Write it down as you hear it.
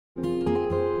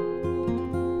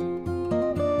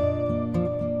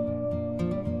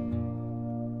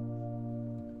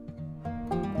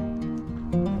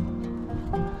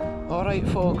Alright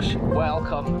folks,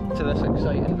 welcome to this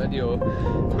exciting video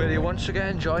where you once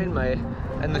again join me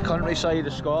in the countryside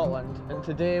of Scotland, and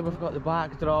today we've got the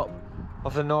backdrop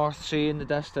of the North Sea in the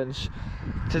distance.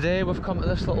 Today we've come to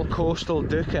this little coastal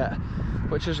Dovecote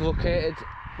which is located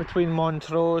between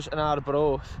Montrose and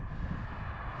Arbroath.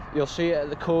 You'll see it at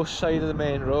the coast side of the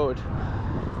main road.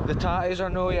 The tatties are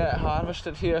not yet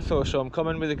harvested here though, so I'm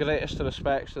coming with the greatest of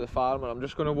respects to the farmer. I'm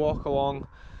just going to walk along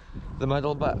the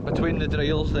middle bit between the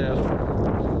drills there,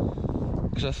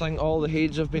 because I think all the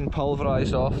heads have been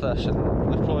pulverised off this and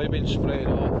they've probably been sprayed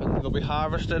off, and they'll be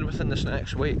harvested within this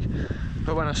next week.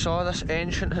 But when I saw this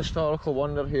ancient historical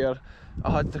wonder here,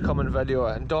 I had to come and video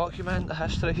it and document the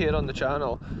history here on the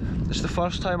channel. It's the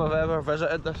first time I've ever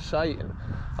visited this site, and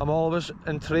I'm always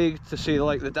intrigued to see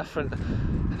like the different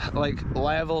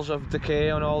levels of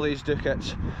decay on all these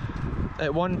Dovecotes.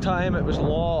 At one time it was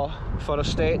law for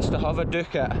estates to have a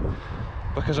Dovecote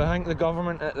because I think the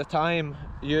government at the time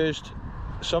used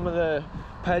some of the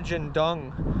pigeon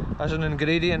dung as an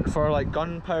ingredient for like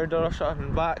gunpowder or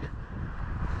something back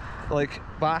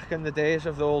in the days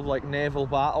of the old like naval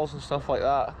battles and stuff like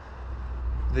that.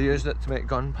 They used it to make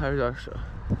gunpowder. So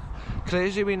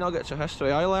crazy wee nuggets of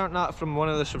history. I learnt that from one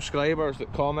of the subscribers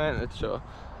that commented, so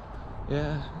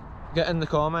yeah, get in the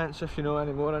comments if you know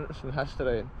any more interesting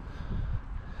history.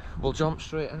 We'll jump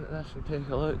straight into this and take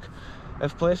a look.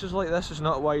 If places like this is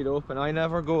not wide open, I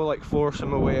never go like forcing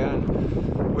my way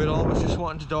in. We're always just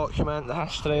wanting to document the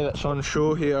history that's on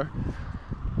show here.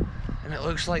 And it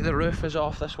looks like the roof is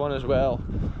off this one as well.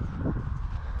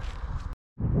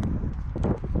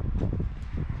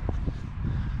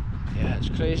 Yeah, it's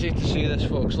crazy to see this,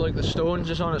 folks. Look, the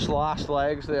stones is on its last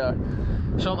legs there.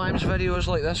 Sometimes videos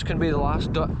like this can be the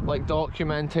last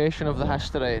documentation of the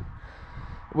history.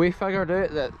 We figured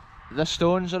out that the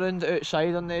stones around the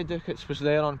outside on the Dovecotes was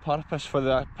there on purpose for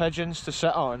the pigeons to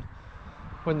sit on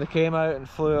when they came out and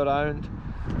flew around.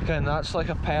 Again, that's like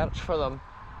a perch for them.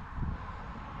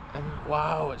 And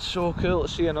wow, it's so cool to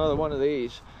see another one of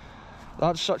these.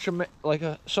 That's such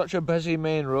a busy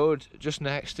main road just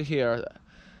next to here.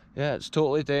 Yeah, it's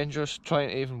totally dangerous trying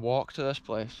to even walk to this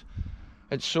place.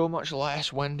 It's so much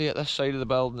less windy at this side of the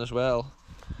building as well.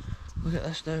 Look at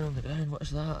this down on the ground. What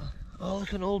is that? Oh,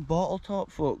 look, an old bottle top,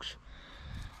 folks.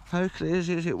 How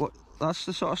crazy is it? That's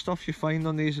the sort of stuff you find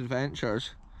on these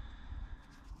adventures.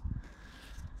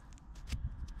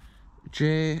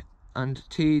 J and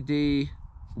T D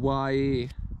Y E.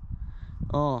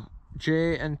 Oh,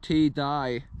 J and T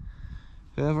dye.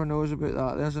 Whoever knows about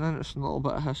that, there's an interesting little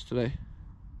bit of history.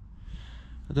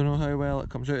 I don't know how well it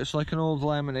comes out. It's like an old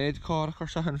lemonade cork or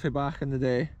something from back in the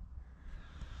day.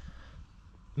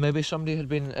 Maybe somebody had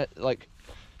been like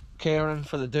caring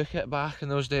for the Dovecote back in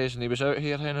those days, and he was out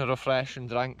here having a refreshing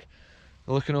drink,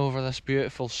 looking over this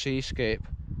beautiful seascape.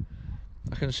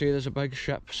 I can see there's a big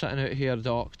ship sitting out here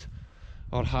docked,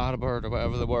 or harboured, or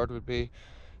whatever the word would be.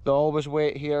 They always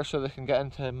wait here so they can get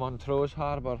into Montrose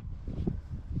harbour,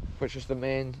 which is the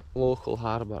main local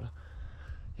harbour.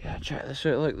 Yeah, check this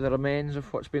out. Look, the remains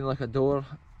of what's been like a door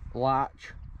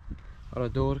latch or a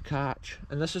door catch,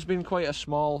 and this has been quite a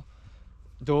small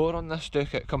door on this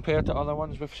Dovecote compared to other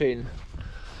ones we've seen.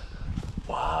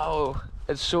 Wow,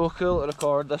 it's so cool to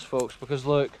record this, folks, because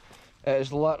look, it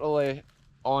is literally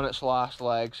on its last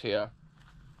legs here.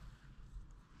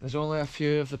 There's only a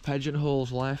few of the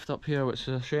pigeonholes left up here, which is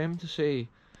a shame to see.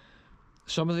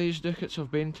 Some of these Dovecotes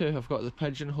I've been to have got the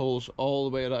pigeonholes all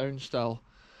the way around still.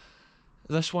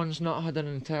 This one's not had an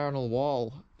internal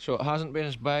wall, so it hasn't been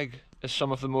as big as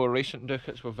some of the more recent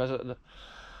Dovecotes we've visited.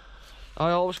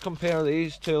 I always compare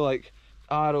these to like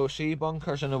ROC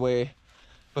bunkers in a way,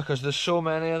 because there's so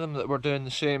many of them that were doing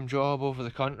the same job over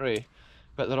the country,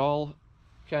 but they're all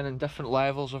kind of in different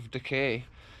levels of decay.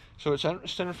 So it's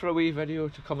interesting for a wee video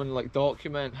to come and like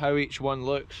document how each one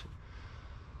looks.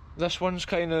 This one's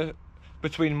kind of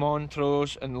between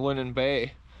Montrose and Lunan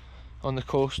Bay on the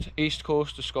coast, east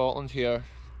coast of Scotland here.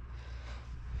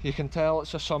 You can tell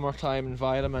it's a summertime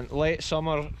environment, late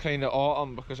summer, kind of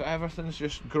autumn, because everything's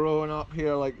just growing up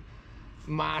here like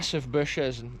massive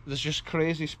bushes, and there's just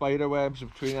crazy spider webs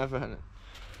between everything.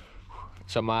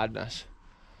 It's a madness.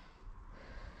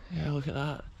 Yeah, look at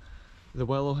that. The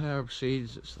willow herb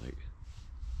seeds, it's like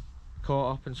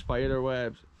caught up in spider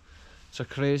webs. It's a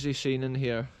crazy scene in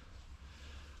here.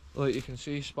 Look, you can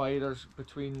see spiders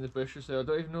between the bushes there. I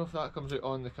don't even know if that comes out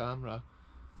on the camera.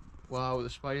 Wow, the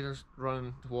spider's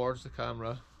running towards the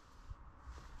camera.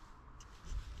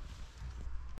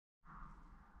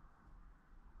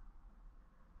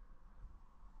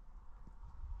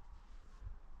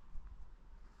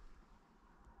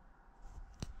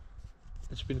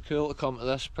 It's been cool to come to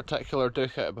this particular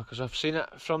Dovecote because I've seen it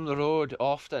from the road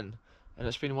often, and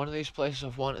it's been one of these places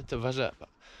I've wanted to visit, but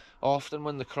often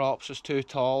when the crops is too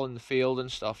tall in the field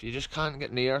and stuff, you just can't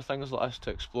get near things like this to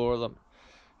explore them.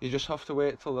 You just have to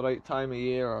wait till the right time of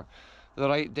year or the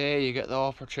right day you get the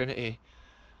opportunity.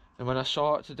 And when I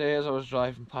saw it today as I was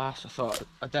driving past, I thought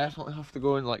I definitely have to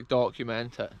go and like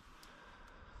document it.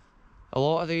 A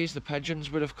lot of these, the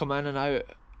pigeons would have come in and out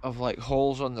of like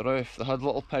holes on the roof. They had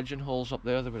little pigeon holes up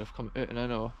there they would have come out and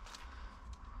in of.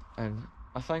 And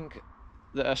I think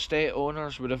the estate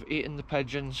owners would have eaten the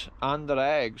pigeons and their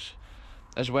eggs,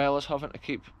 as well as having to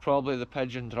keep probably the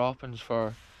pigeon droppings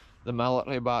for the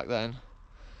military back then.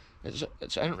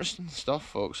 It's interesting stuff,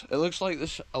 folks. It looks like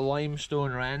there's a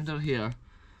limestone render here.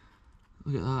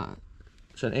 Look at that.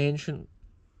 It's an ancient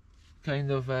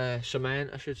kind of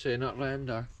cement, I should say, not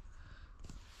render.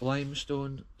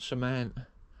 Limestone cement.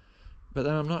 But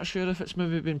then I'm not sure if it's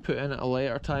maybe been put in at a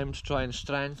later time to try and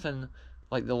strengthen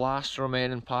like the last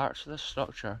remaining parts of this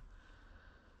structure.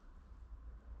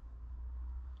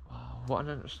 Wow, what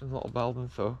an interesting little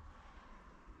building though.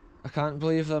 I can't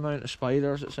believe the amount of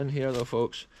spiders that's in here though,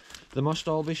 folks. They must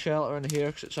all be sheltering here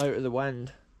because it's out of the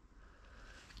wind.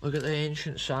 Look at the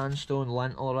ancient sandstone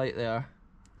lintel right there.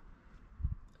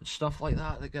 It's stuff like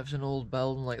that that gives an old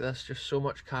building like this just so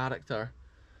much character.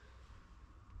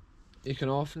 You can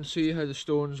often see how the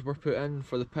stones were put in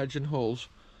for the pigeonholes.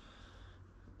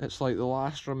 It's like the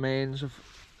last remains of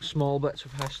small bits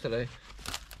of history.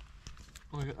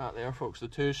 Look at that there, folks. The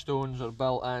two stones are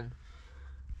built in.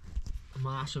 A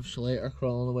massive slater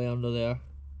crawling away under there.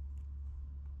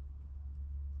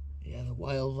 Yeah, the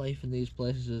wildlife in these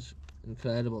places is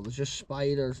incredible. There's just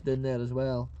spiders down there as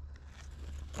well.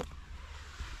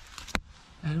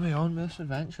 Anyway, on this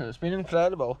adventure, it's been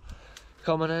incredible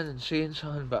coming in and seeing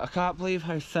something, but I can't believe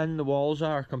how thin the walls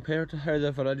are compared to how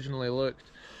they've originally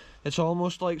looked. It's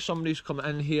almost like somebody's come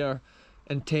in here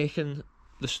and taken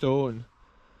the stone.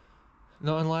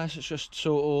 Not unless it's just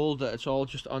so old that it's all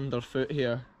just underfoot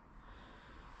here.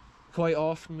 Quite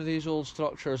often with these old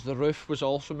structures, the roof was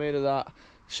also made of that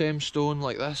same stone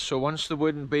like this, so once the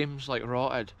wooden beams like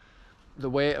rotted, the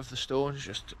weight of the stones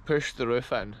just pushed the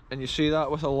roof in. And you see that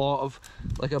with a lot of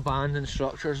like abandoned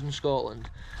structures in Scotland.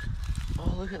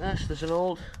 Oh, look at this, there's an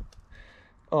old...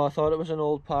 Oh, I thought it was an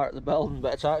old part of the building,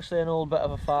 but it's actually an old bit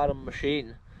of a farm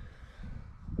machine.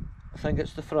 I think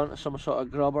it's the front of some sort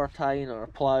of grubber tine or a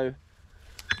plough.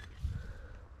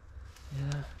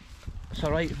 Yeah, it's a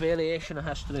right variation of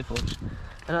history, folks.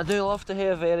 And I do love to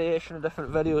hear variation of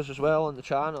different videos as well on the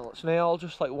channel. It's not all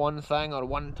just like one thing or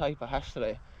one type of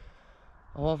history.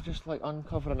 I love just like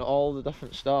uncovering all the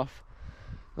different stuff.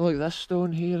 Look, this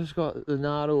stone here has got the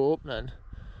narrow opening.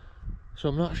 So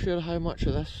I'm not sure how much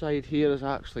of this side here is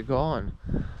actually gone.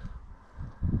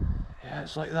 Yeah,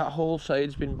 it's like that whole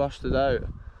side's been busted out.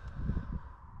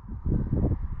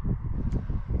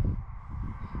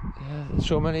 Yeah,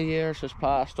 so many years has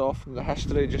passed off and the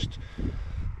history just...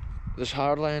 There's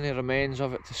hardly any remains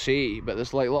of it to see, but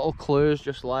there's like little clues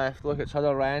just left. Look, it's had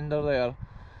a render there.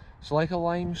 It's like a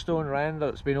limestone render.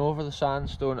 It's been over the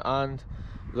sandstone and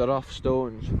the rough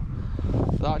stones.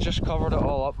 That just covered it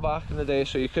all up back in the day,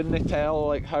 so you couldn't tell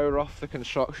like how rough the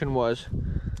construction was.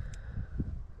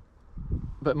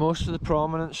 But most of the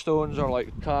prominent stones are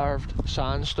like carved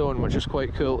sandstone, which is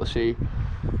quite cool to see.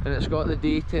 And it's got the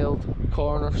detailed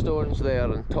cornerstones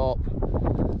there on top,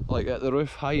 like at the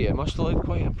roof height. It must have looked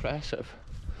quite impressive.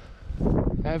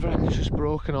 Everything's just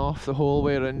broken off the whole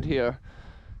way around here.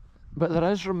 But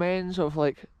there is remains of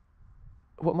like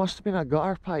what must have been a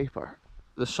gutter pipe, or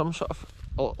there's some sort of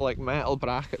like metal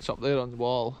brackets up there on the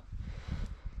wall.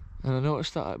 And I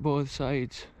noticed that at both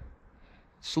sides.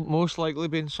 It's most likely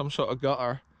been some sort of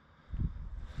gutter.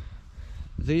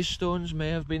 These stones may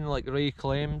have been like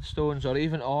reclaimed stones or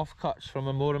even offcuts from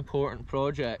a more important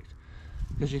project,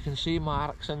 because you can see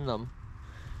marks in them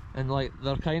and like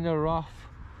they're kind of rough,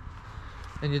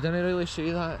 and you didn't really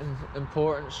see that in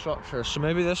important structures. So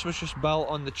maybe this was just built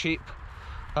on the cheap.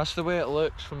 That's the way it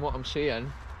looks from what I'm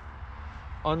seeing.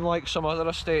 Unlike some other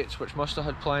estates which must have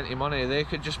had plenty of money, they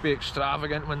could just be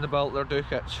extravagant when they built their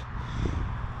Dovecotes.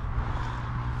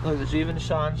 Look, there's even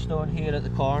sandstone here at the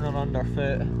corner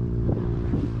underfoot.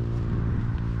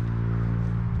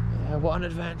 Yeah, what an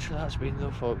adventure that's been though,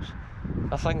 folks.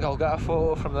 I think I'll get a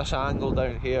photo from this angle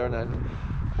down here and then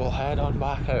we'll head on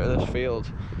back out of this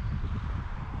field.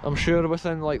 I'm sure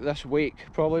within like this week,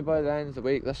 probably by the end of the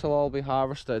week, this will all be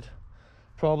harvested.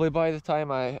 Probably by the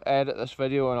time I edit this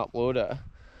video and upload it.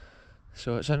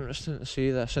 So it's interesting to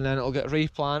see this, and then it'll get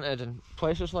replanted and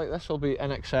places like this will be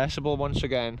inaccessible once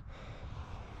again.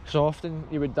 So often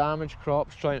you would damage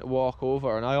crops trying to walk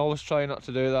over, and I always try not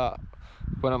to do that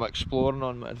when I'm exploring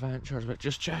on my adventures, but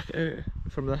just check it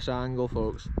out from this angle,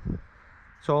 folks.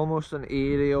 It's almost an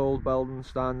eerie old building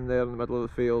standing there in the middle of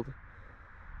the field.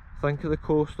 Think of the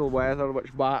coastal weather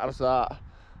which batters that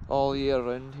all year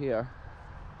round here.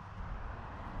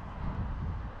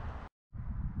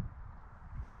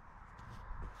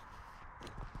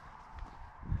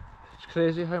 It's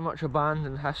crazy how much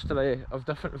abandoned history of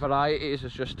different varieties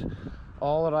is just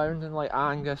all around in like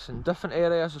Angus and different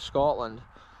areas of Scotland.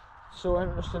 So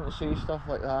interesting to see stuff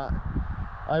like that.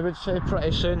 I would say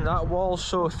pretty soon that wall's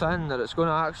so thin that it's going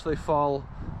to actually fall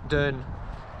down,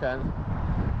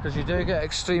 because you do get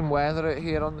extreme weather out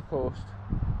here on the coast.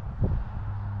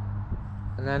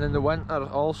 And then in the winter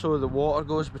also the water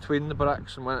goes between the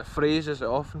bricks, and when it freezes it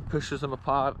often pushes them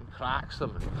apart and cracks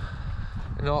them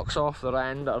and knocks off the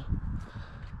render.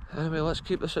 Anyway, let's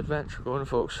keep this adventure going,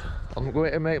 folks. I'm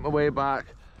going to make my way back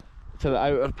to the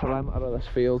outer perimeter of this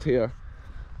field here.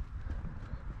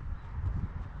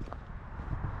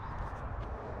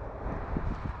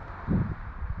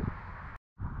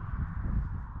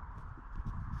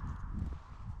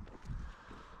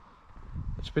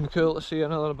 It's been cool to see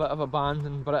another bit of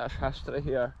abandoned British history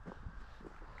here.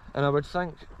 And I would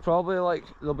think probably like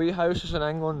there'll be houses in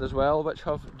England as well which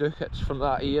have ducats from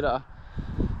that era,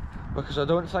 because I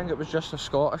don't think it was just a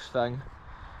Scottish thing.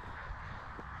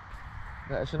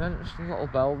 But it's an interesting little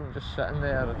building just sitting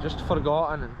there, just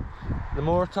forgotten, and the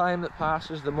more time that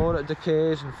passes the more it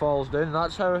decays and falls down.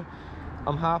 That's how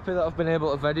I'm happy that I've been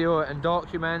able to video it and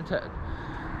document it.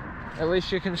 At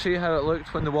least you can see how it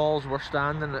looked when the walls were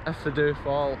standing, if they do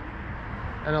fall.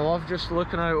 And I love just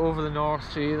looking out over the North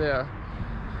Sea there.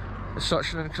 It's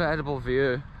such an incredible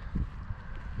view.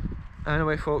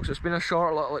 Anyway folks, it's been a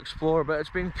short little explore, but it's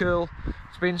been cool.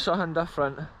 It's been something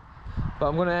different. But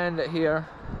I'm going to end it here.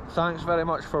 Thanks very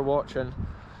much for watching,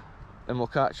 and we'll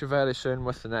catch you very soon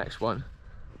with the next one.